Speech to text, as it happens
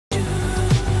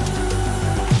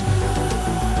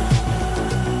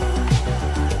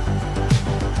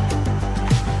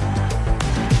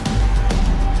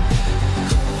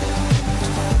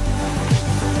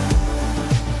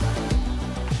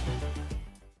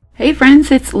Hey friends,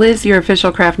 it's Liz, your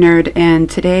official craft nerd, and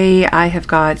today I have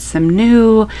got some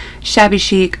new Shabby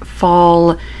Chic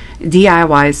fall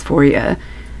DIYs for you.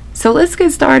 So let's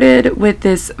get started with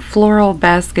this floral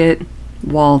basket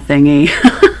wall thingy.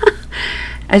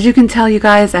 As you can tell, you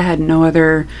guys, I had no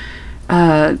other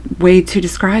way to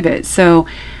describe it. So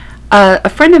a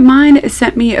friend of mine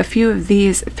sent me a few of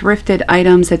these thrifted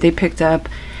items that they picked up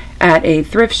at a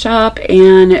thrift shop,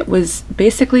 and it was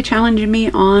basically challenging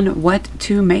me on what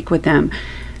to make with them.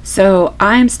 So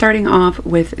I'm starting off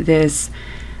with this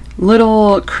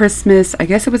little Christmas, I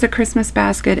guess it was a Christmas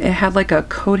basket. It had like a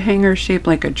coat hanger shaped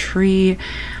like a tree.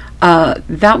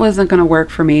 That wasn't going to work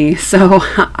for me, so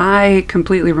I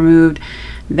completely removed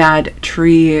that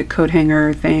tree coat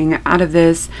hanger thing out of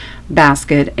this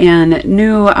basket and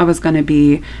knew I was going to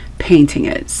be painting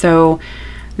it. So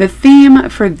the theme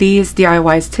for these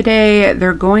DIYs today,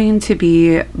 they're going to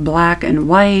be black and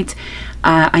white.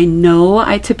 I know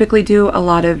I typically do a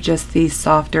lot of just these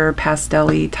softer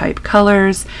pastel-y type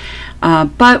colors,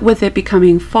 but with it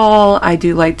becoming fall, I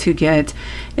do like to get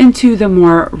into the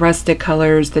more rustic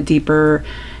colors, the deeper,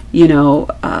 you know,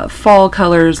 fall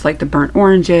colors like the burnt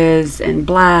oranges and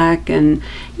black and,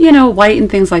 you know, white and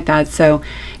things like that. So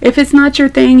if it's not your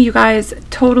thing, you guys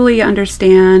totally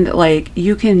understand. Like,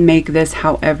 you can make this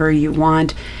however you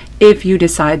want if you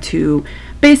decide to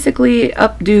basically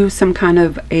updo some kind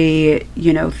of a,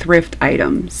 you know, thrift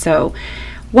item. So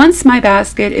once my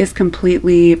basket is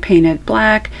completely painted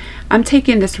black, I'm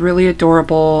taking this really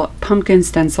adorable pumpkin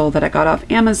stencil that I got off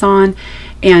Amazon,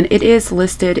 and it is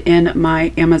listed in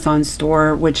my Amazon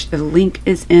store, which the link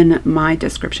is in my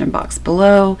description box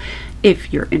below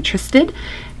if you're interested.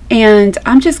 And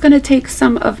I'm just going to take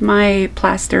some of my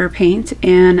plaster paint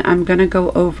and I'm going to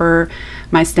go over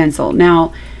my stencil.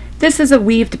 Now, this is a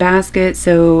weaved basket,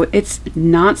 so it's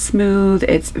not smooth.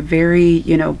 It's very,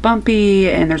 you know, bumpy,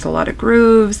 and there's a lot of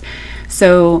grooves.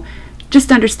 So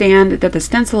just understand that the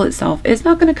stencil itself is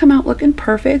not going to come out looking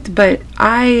perfect, but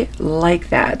I like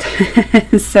that.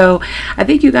 So I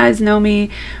think you guys know me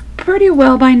pretty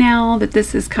well by now that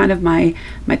this is kind of my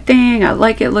thing. I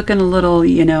like it looking a little,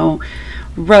 you know,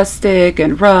 rustic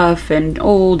and rough and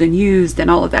old and used and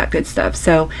all of that good stuff.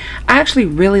 So I actually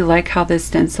really like how this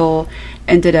stencil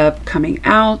ended up coming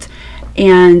out,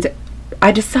 and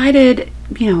I decided,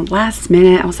 you know, last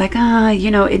minute, I was like,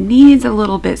 you know, it needs a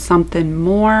little bit something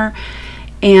more,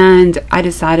 and I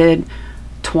decided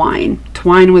twine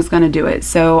was going to do it.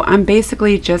 So I'm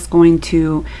basically just going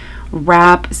to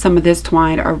wrap some of this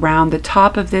twine around the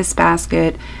top of this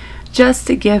basket just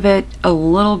to give it a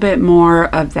little bit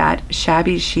more of that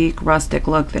shabby chic rustic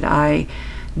look that I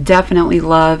definitely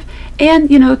love, and,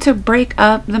 you know, to break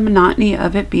up the monotony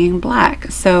of it being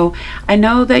black. So I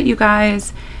know that you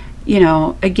guys, you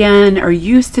know, again, are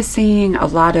used to seeing a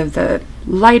lot of the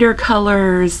lighter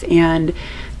colors and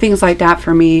things like that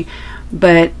for me,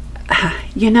 but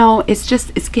you know,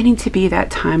 it's getting to be that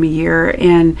time of year,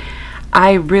 and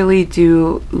I really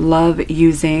do love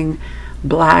using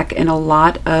black in a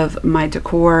lot of my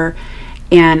decor,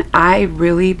 and I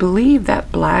really believe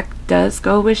that black does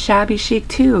go with shabby chic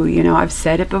too. You know, I've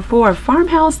said it before,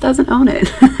 farmhouse doesn't own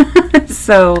it.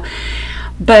 So,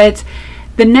 but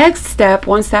the next step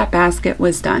once that basket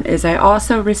was done is I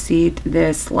also received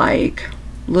this like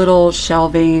little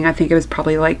shelving. I think it was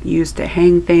probably like used to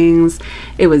hang things.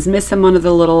 It was missing one of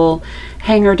the little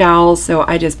hanger dowels, so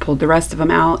I just pulled the rest of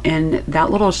them out, and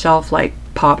that little shelf like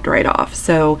popped right off.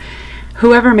 So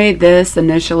whoever made this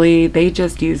initially, they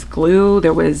just used glue.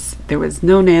 There was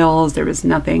no nails, there was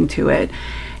nothing to it,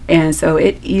 and so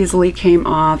it easily came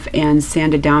off and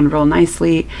sanded down real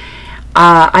nicely.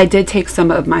 I did take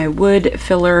some of my wood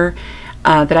filler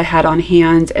that I had on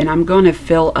hand, and I'm going to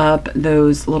fill up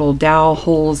those little dowel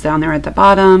holes down there at the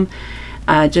bottom,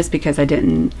 just because I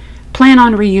didn't plan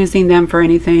on reusing them for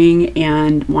anything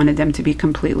and wanted them to be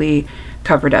completely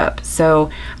covered up. So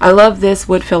I love this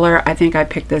wood filler. I think I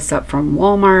picked this up from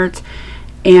Walmart,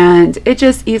 and it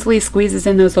just easily squeezes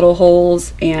in those little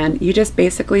holes, and you just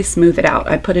basically smooth it out.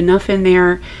 I put enough in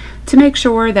there to make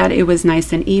sure that it was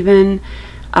nice and even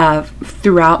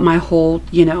throughout my whole,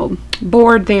 you know,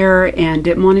 board there, and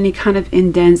didn't want any kind of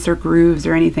indents or grooves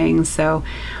or anything. So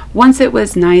once it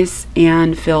was nice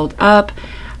and filled up,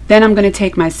 then I'm going to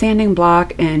take my sanding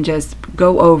block and just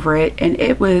go over it, and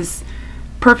it was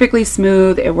perfectly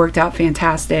smooth. It worked out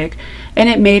fantastic, and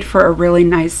it made for a really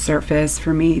nice surface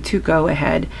for me to go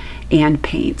ahead and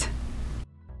paint.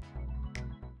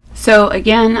 So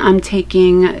again, I'm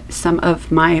taking some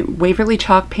of my Waverly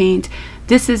chalk paint.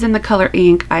 This is in the color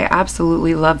ink. I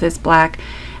absolutely love this black.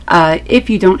 If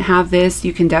you don't have this,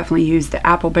 you can definitely use the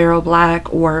apple barrel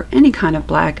black or any kind of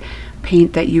black,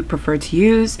 paint that you prefer to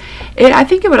use. I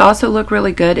think it would also look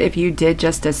really good if you did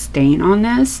just a stain on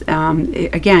this.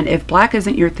 Again, if black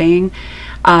isn't your thing,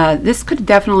 this could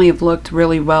definitely have looked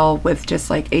really well with just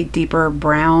like a deeper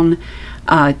brown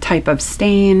type of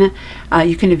stain.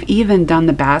 You can have even done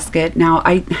the basket. Now,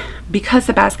 because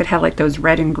the basket had like those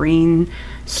red and green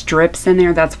strips in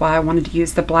there, that's why I wanted to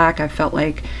use the black. I felt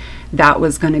like that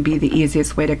was going to be the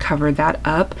easiest way to cover that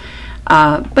up.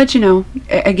 But you know,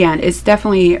 again, it's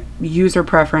definitely user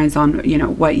preference on, you know,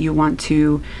 what you want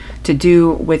to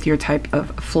do with your type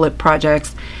of flip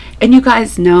projects. And you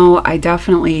guys know I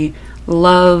definitely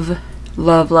love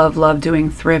doing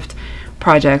thrift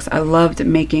projects. I loved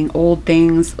making old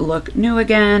things look new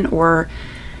again, or,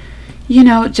 you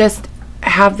know, just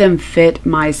have them fit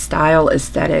my style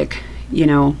aesthetic, you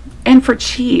know, and for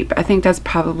cheap. I think that's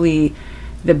probably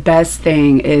the best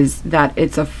thing, is that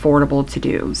it's affordable to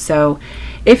do. So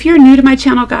if you're new to my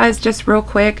channel, guys, just real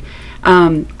quick,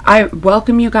 I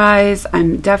welcome you guys.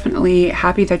 I'm definitely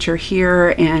happy that you're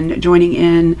here and joining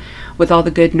in with all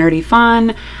the good nerdy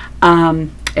fun.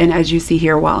 And as you see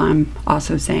here, while I'm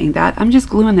also saying that, I'm just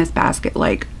gluing this basket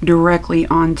like directly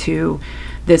onto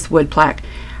this wood plaque.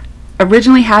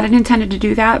 Originally had it intended to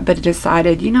do that, but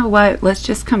decided, you know what, let's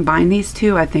just combine these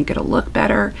two. I think it'll look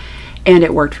better, and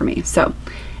it worked for me. So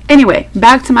anyway,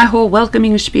 back to my whole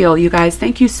welcoming spiel. You guys,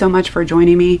 thank you so much for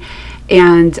joining me.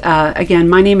 And again,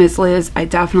 my name is Liz. I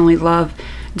definitely love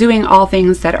doing all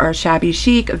things that are shabby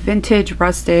chic, vintage,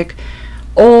 rustic,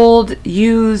 old,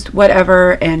 used,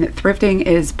 whatever, and thrifting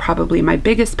is probably my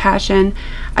biggest passion.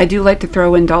 I do like to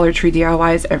throw in Dollar Tree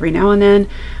DIYs every now and then,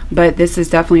 but this is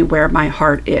definitely where my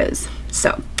heart is.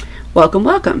 So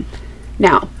welcome.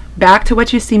 Now back to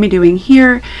what you see me doing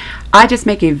here. I just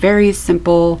make a very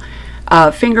simple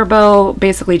finger bow.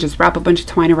 Basically just wrap a bunch of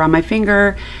twine around my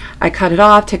finger. I cut it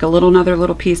off, take another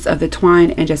little piece of the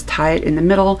twine and just tie it in the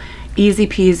middle. Easy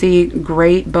peasy,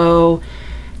 great bow.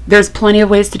 There's plenty of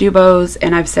ways to do bows,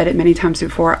 and I've said it many times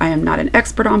before, I am not an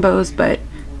expert on bows, but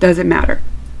doesn't matter.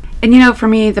 And you know, for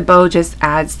me, the bow just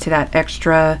adds to that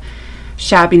extra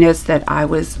shabbiness that I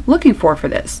was looking for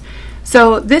this.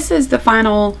 So this is the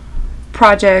final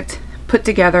project put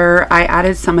together. I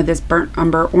added some of this burnt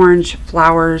umber orange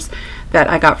flowers that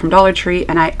I got from Dollar Tree,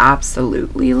 and I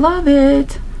absolutely love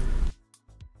it.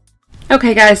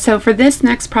 Okay guys, so for this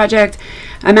next project,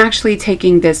 I'm actually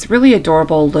taking this really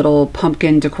adorable little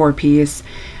pumpkin decor piece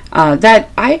that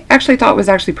I actually thought was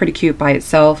actually pretty cute by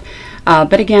itself.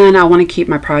 But again, I want to keep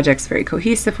my projects very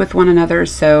cohesive with one another,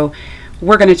 so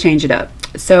we're going to change it up.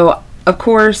 So of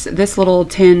course, this little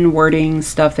tin wording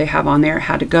stuff they have on there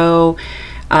had to go.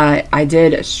 I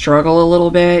did struggle a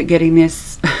little bit getting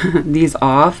these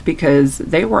off because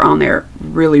they were on there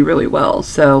really well.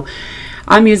 So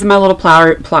I'm using my little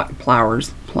pliers,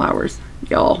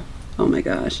 y'all. Oh my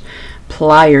gosh,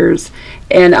 pliers,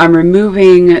 and I'm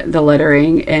removing the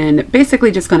lettering and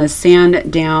basically just going to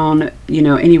sand down, you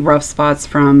know, any rough spots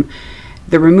from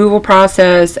the removal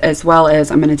process, as well as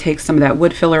I'm going to take some of that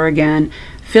wood filler again,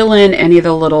 fill in any of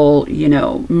the little, you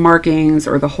know, markings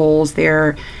or the holes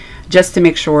there, just to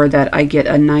make sure that I get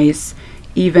a nice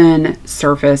even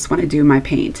surface when I do my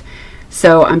paint.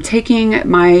 So I'm taking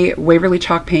my Waverly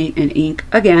chalk paint and ink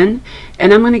again,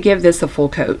 and I'm going to give this a full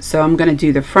coat. So I'm going to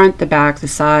do the front, the back, the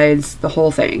sides, the whole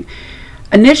thing.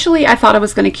 Initially, I thought I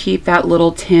was going to keep that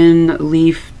little tin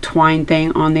leaf twine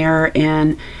thing on there,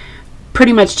 and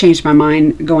pretty much changed my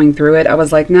mind going through it. I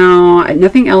was like, no,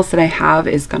 nothing else that I have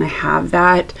is going to have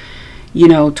that, you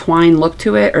know, twine look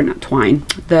to it, or not twine,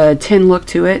 the tin look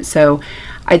to it. So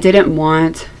I didn't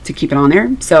want to keep it on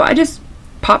there. So I just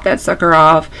popped that sucker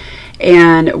off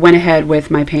and went ahead with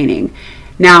my painting.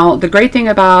 Now, the great thing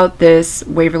about this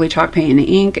Waverly chalk paint and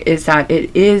ink is that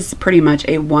it is pretty much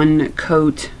a one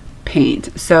coat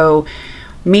paint. So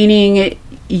meaning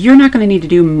you're not going to need to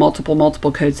do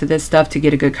multiple coats of this stuff to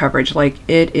get a good coverage. Like,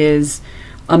 it is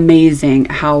amazing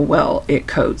how well it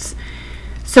coats.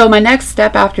 So my next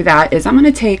step after that is I'm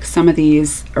going to take some of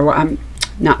these, or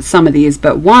not some of these,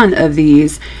 but one of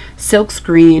these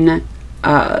silkscreen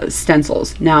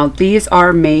stencils. Now these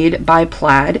are made by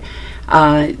Plaid.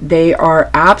 They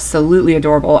are absolutely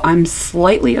adorable. I'm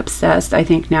slightly obsessed, I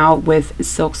think, now with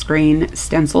silkscreen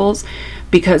stencils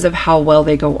because of how well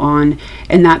they go on.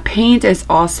 And that paint is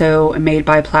also made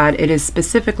by Plaid. It is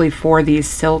specifically for these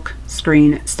silk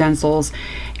screen stencils,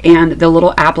 and the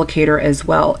little applicator as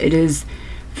well. It is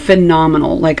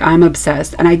phenomenal. Like, I'm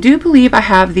obsessed, and I do believe I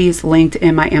have these linked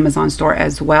in my Amazon store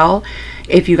as well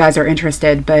if you guys are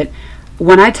interested. But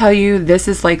when I tell you, this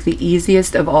is like the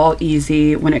easiest of all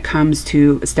easy when it comes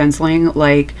to stenciling.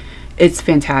 Like, it's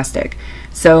fantastic.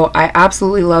 So I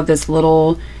absolutely love this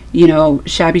little, you know,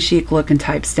 shabby chic looking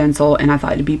type stencil, and I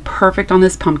thought it'd be perfect on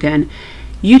this pumpkin.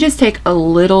 You just take a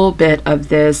little bit of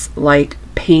this like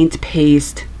paint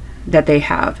paste that they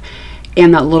have,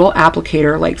 and that little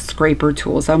applicator like scraper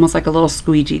tool. It's almost like a little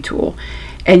squeegee tool,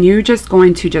 and you're just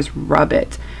going to just rub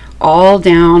it all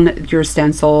down your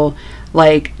stencil,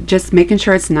 like just making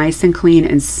sure it's nice and clean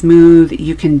and smooth.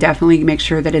 You can definitely make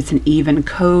sure that it's an even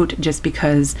coat, just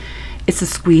because it's a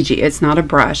squeegee, it's not a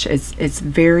brush. It's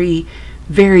very,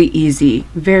 very easy,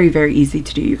 very, very easy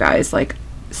to do, you guys. Like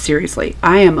seriously,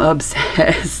 I am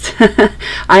obsessed.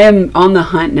 I am on the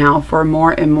hunt now for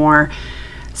more and more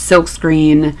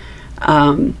silkscreen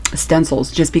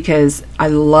stencils, just because I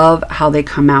love how they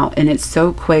come out, and it's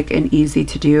so quick and easy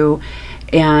to do,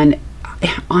 and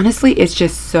honestly it's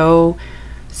just so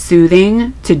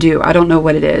soothing to do. I don't know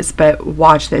what it is, but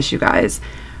watch this, you guys.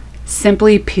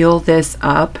 Simply peel this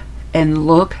up and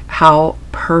look how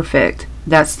perfect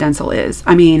that stencil is.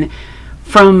 I mean,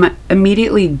 from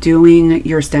immediately doing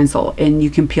your stencil, and you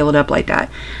can peel it up like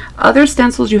that. Other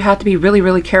stencils you have to be really,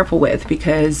 really careful with,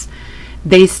 because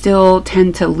they still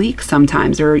tend to leak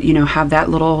sometimes, or you know, have that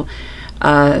little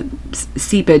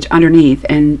seepage underneath,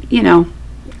 and you know,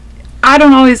 I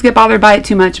don't always get bothered by it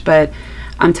too much, but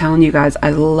I'm telling you guys,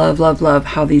 I love, love, love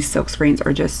how these silk screens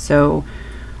are just so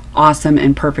awesome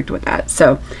and perfect with that.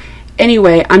 So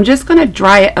anyway, I'm just going to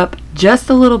dry it up just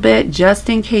a little bit, just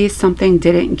in case something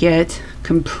didn't get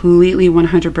completely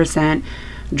 100%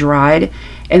 dried.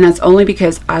 And that's only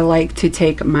because I like to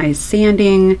take my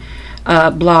sanding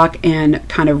block and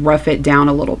kind of rough it down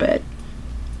a little bit.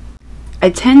 I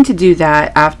tend to do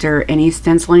that after any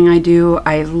stenciling I do.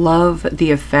 I love the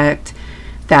effect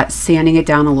that sanding it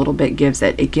down a little bit gives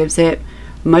it. It gives it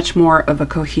much more of a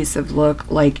cohesive look,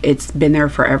 like it's been there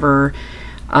forever.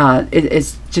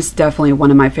 It's just definitely one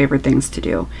of my favorite things to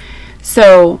do.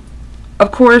 So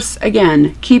of course,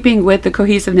 again, keeping with the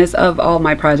cohesiveness of all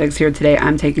my projects here today,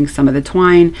 I'm taking some of the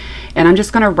twine and I'm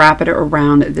just going to wrap it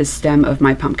around the stem of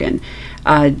my pumpkin.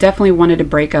 Definitely wanted to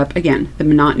break up, again, the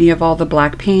monotony of all the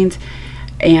black paint,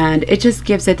 and it just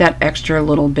gives it that extra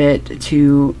little bit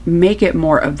to make it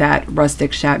more of that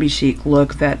rustic shabby chic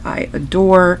look that I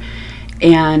adore.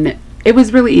 And it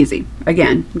was really easy.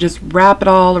 Again, just wrap it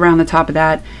all around the top of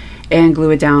that and glue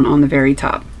it down on the very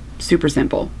top. Super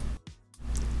simple.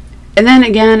 And then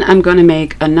again, I'm going to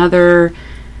make another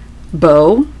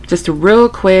bow, just a real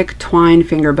quick twine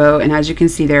finger bow, and as you can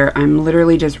see there, I'm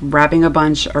literally just wrapping a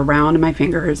bunch around my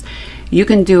fingers. You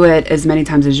can do it as many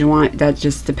times as you want. That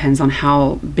just depends on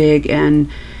how big and,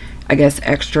 I guess,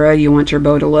 extra you want your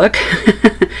bow to look.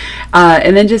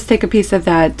 And then just take a piece of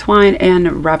that twine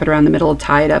and wrap it around the middle,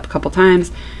 tie it up a couple times,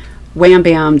 wham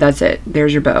bam, that's it.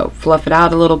 There's your bow. Fluff it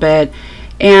out a little bit,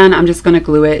 and I'm just going to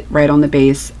glue it right on the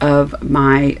base of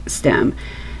my stem.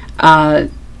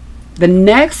 The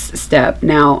next step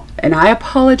now, and I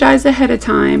apologize ahead of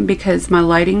time because my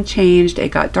lighting changed, it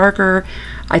got darker.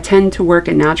 I tend to work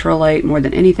in natural light more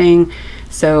than anything,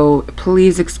 so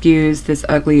please excuse this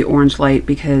ugly orange light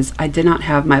because I did not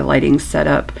have my lighting set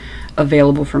up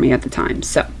available for me at the time.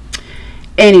 So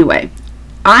anyway,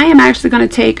 I am actually going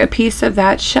to take a piece of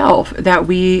that shelf that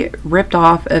we ripped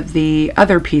off of the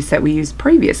other piece that we used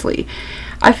previously.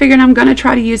 I figured I'm going to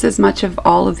try to use as much of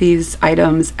all of these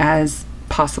items as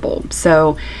possible.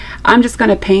 So I'm just going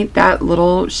to paint that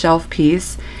little shelf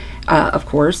piece, of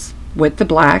course, with the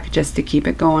black, just to keep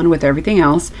it going with everything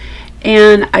else.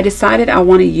 And I decided I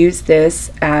want to use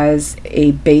this as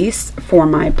a base for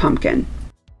my pumpkin.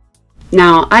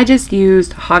 Now, I just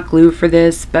used hot glue for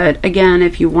this, but again,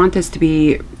 if you want this to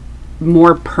be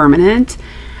more permanent,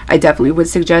 I definitely would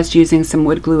suggest using some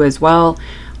wood glue as well.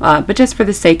 But just for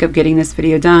the sake of getting this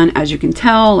video done, as you can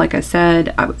tell, like I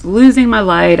said, I was losing my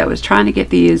light. I was trying to get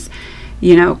these,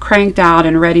 you know, cranked out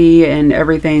and ready and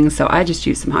everything, so I just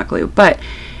used some hot glue. But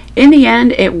in the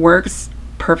end, it works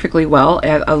perfectly well.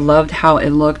 I loved how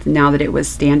it looked now that it was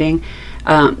standing.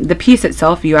 The piece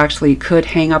itself you actually could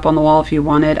hang up on the wall if you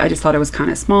wanted. I just thought it was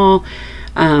kind of small,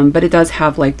 but it does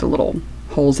have like the little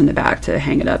holes in the back to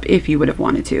hang it up if you would have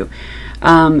wanted to.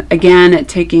 Again,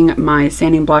 taking my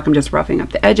sanding block, I'm just roughing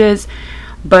up the edges,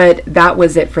 but that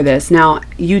was it for this. Now,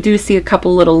 you do see a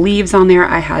couple little leaves on there.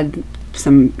 I had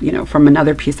some, you know, from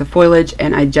another piece of foliage,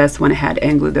 and I just went ahead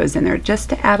and glued those in there just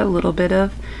to add a little bit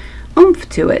of oomph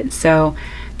to it. So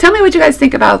tell me what you guys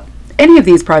think about any of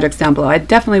these projects down below. I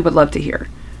definitely would love to hear.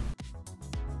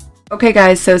 Okay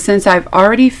guys, so since I've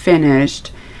already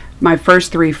finished my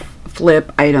first 3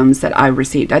 flip items that I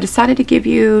received, I decided to give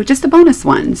you just a bonus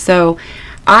one. So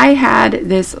I had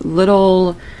this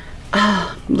little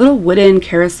wooden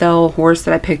carousel horse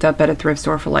that I picked up at a thrift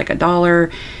store for like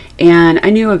 $1, and I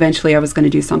knew eventually I was going to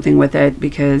do something with it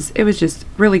because it was just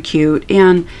really cute,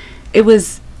 and it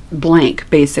was blank.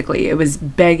 Basically, it was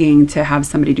begging to have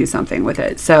somebody do something with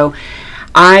it. So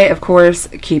I, of course,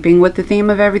 keeping with the theme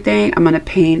of everything, I'm going to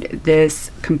paint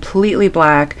this completely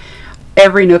black.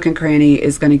 Every nook and cranny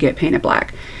is going to get painted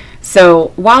black.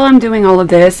 So while I'm doing all of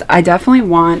this, I definitely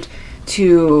want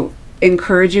to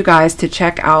encourage you guys to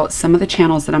check out some of the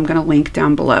channels that I'm going to link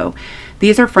down below.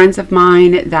 These are friends of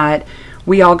mine that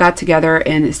we all got together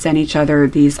and sent each other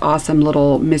these awesome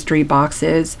little mystery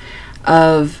boxes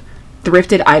of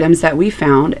thrifted items that we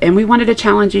found, and we wanted to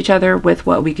challenge each other with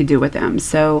what we could do with them.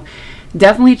 So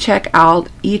definitely check out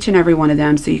each and every one of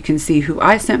them so you can see who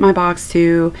I sent my box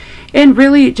to, and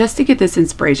really just to get this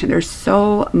inspiration. There's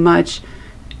so much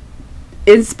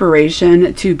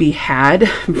inspiration to be had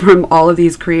from all of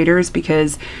these creators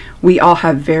because we all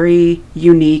have very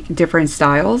unique, different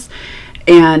styles,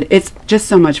 and it's just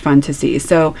so much fun to see.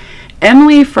 So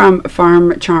Emily from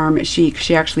Farm Charm Chic,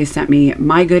 she actually sent me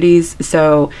my goodies.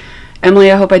 So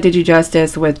Emily, I hope I did you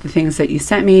justice with the things that you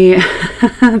sent me.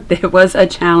 It was a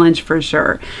challenge for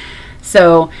sure.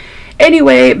 So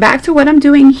anyway, back to what I'm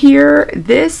doing here.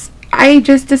 This, I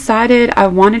just decided I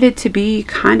wanted it to be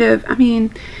kind of, I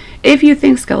mean, if you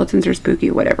think skeletons are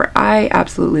spooky, whatever. I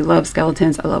absolutely love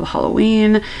skeletons. I love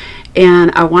Halloween.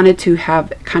 And I wanted to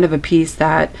have kind of a piece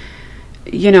that,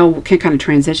 you know, can kind of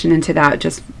transition into that,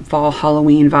 just fall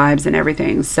Halloween vibes and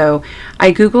everything. So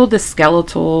I Googled the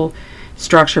skeletal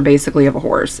structure basically of a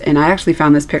horse, and I actually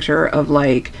found this picture of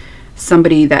like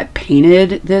somebody that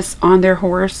painted this on their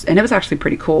horse, and it was actually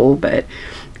pretty cool. But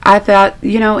I thought,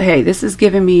 you know, hey, this is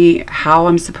giving me how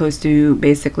I'm supposed to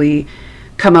basically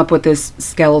come up with this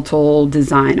skeletal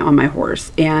design on my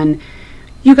horse. And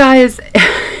you guys,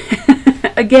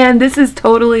 again, this is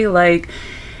totally like,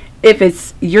 if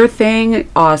it's your thing,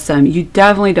 awesome. You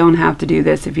definitely don't have to do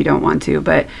this if you don't want to,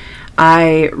 but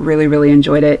I really, really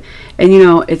enjoyed it. And you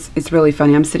know, it's really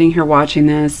funny. I'm sitting here watching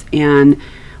this and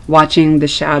watching the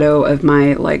shadow of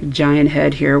my like giant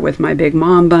head here with my big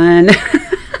mom bun.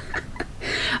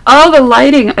 Oh, the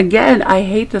lighting again. I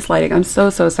hate this lighting. I'm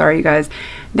so sorry, you guys.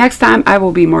 Next time I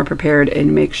will be more prepared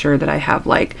and make sure that I have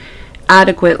like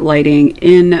adequate lighting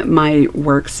in my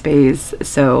workspace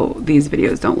so these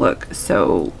videos don't look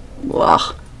so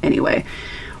ugh. Anyway,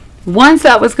 once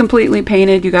that was completely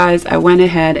painted, you guys, I went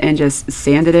ahead and just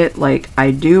sanded it like I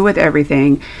do with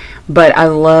everything. But I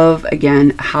love,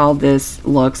 again, how this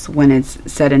looks when it's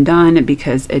said and done,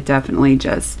 because it definitely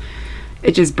just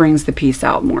brings the piece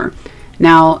out more.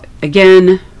 Now,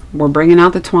 again, we're bringing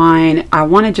out the twine. I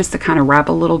wanted just to kind of wrap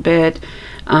a little bit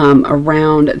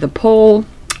around the pole.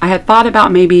 I had thought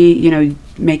about maybe, you know,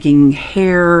 making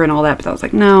hair and all that, but I was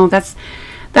like, no, that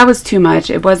was too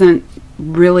much. It wasn't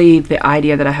really the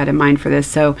idea that I had in mind for this.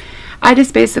 So I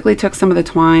just basically took some of the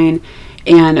twine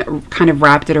and kind of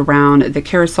wrapped it around the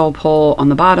carousel pole on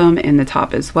the bottom and the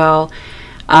top as well.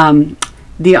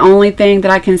 The only thing that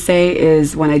I can say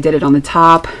is when I did it on the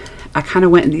top, I kind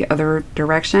of went in the other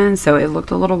direction, so it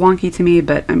looked a little wonky to me.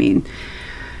 But I mean,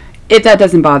 if that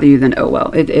doesn't bother you, then oh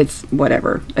well, it's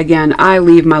whatever. Again, I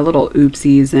leave my little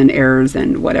oopsies and errors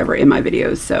and whatever in my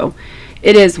videos, so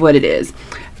it is what it is.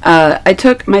 I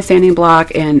took my sanding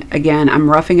block, and again, I'm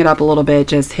roughing it up a little bit,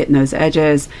 just hitting those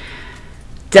edges.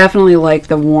 Definitely like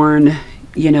the worn,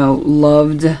 you know,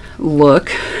 loved look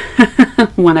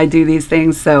when I do these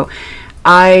things. So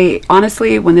I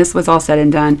honestly, when this was all said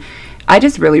and done, I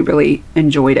just really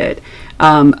enjoyed it.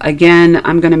 Again,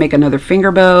 I'm going to make another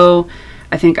finger bow.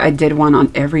 I think I did one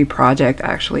on every project,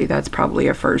 actually. That's probably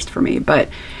a first for me. But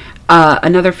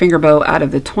another finger bow out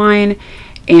of the twine.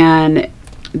 And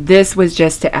this was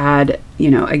just to add, you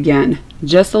know, again,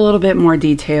 just a little bit more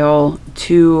detail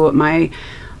to my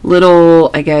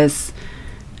little, I guess,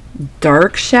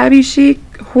 dark shabby chic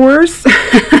horse.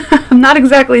 I'm not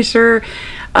exactly sure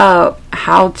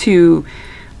how to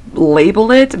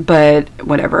label it, but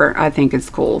whatever, I think it's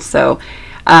cool. So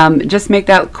just make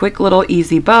that quick little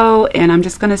easy bow, and I'm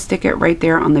just going to stick it right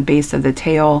there on the base of the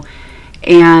tail.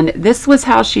 And this was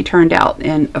how she turned out,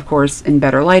 and of course in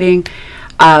better lighting.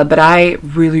 But I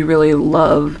really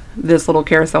love this little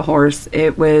carousel horse.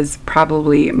 It was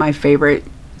probably my favorite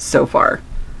so far.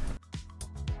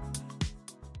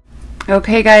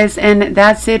 Okay guys, and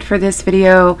that's it for this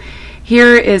video.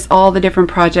 Here is all the different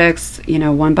projects, you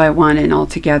know, one by one and all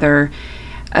together.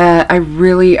 I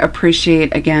really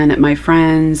appreciate, again, my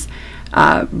friends,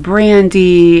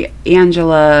 Brandy,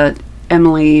 Angela,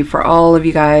 Emily, for all of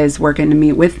you guys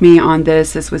working with me on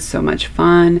this. This was so much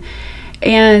fun.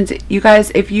 And you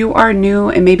guys, if you are new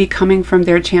and maybe coming from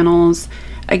their channels,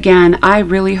 again, I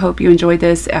really hope you enjoyed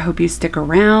this. I hope you stick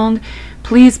around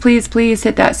please, please, please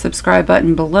hit that subscribe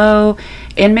button below,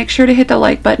 and make sure to hit the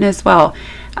like button as well.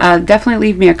 Definitely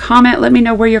leave me a comment. Let me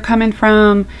know where you're coming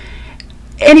from.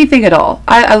 Anything at all.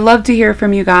 I love to hear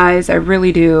from you guys. I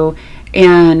really do.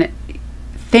 And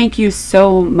thank you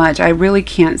so much. I really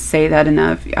can't say that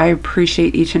enough. I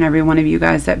appreciate each and every one of you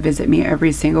guys that visit me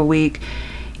every single week.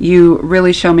 You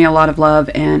really show me a lot of love,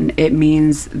 and it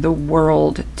means the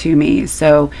world to me.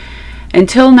 So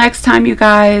until next time, you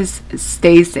guys,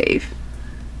 stay safe.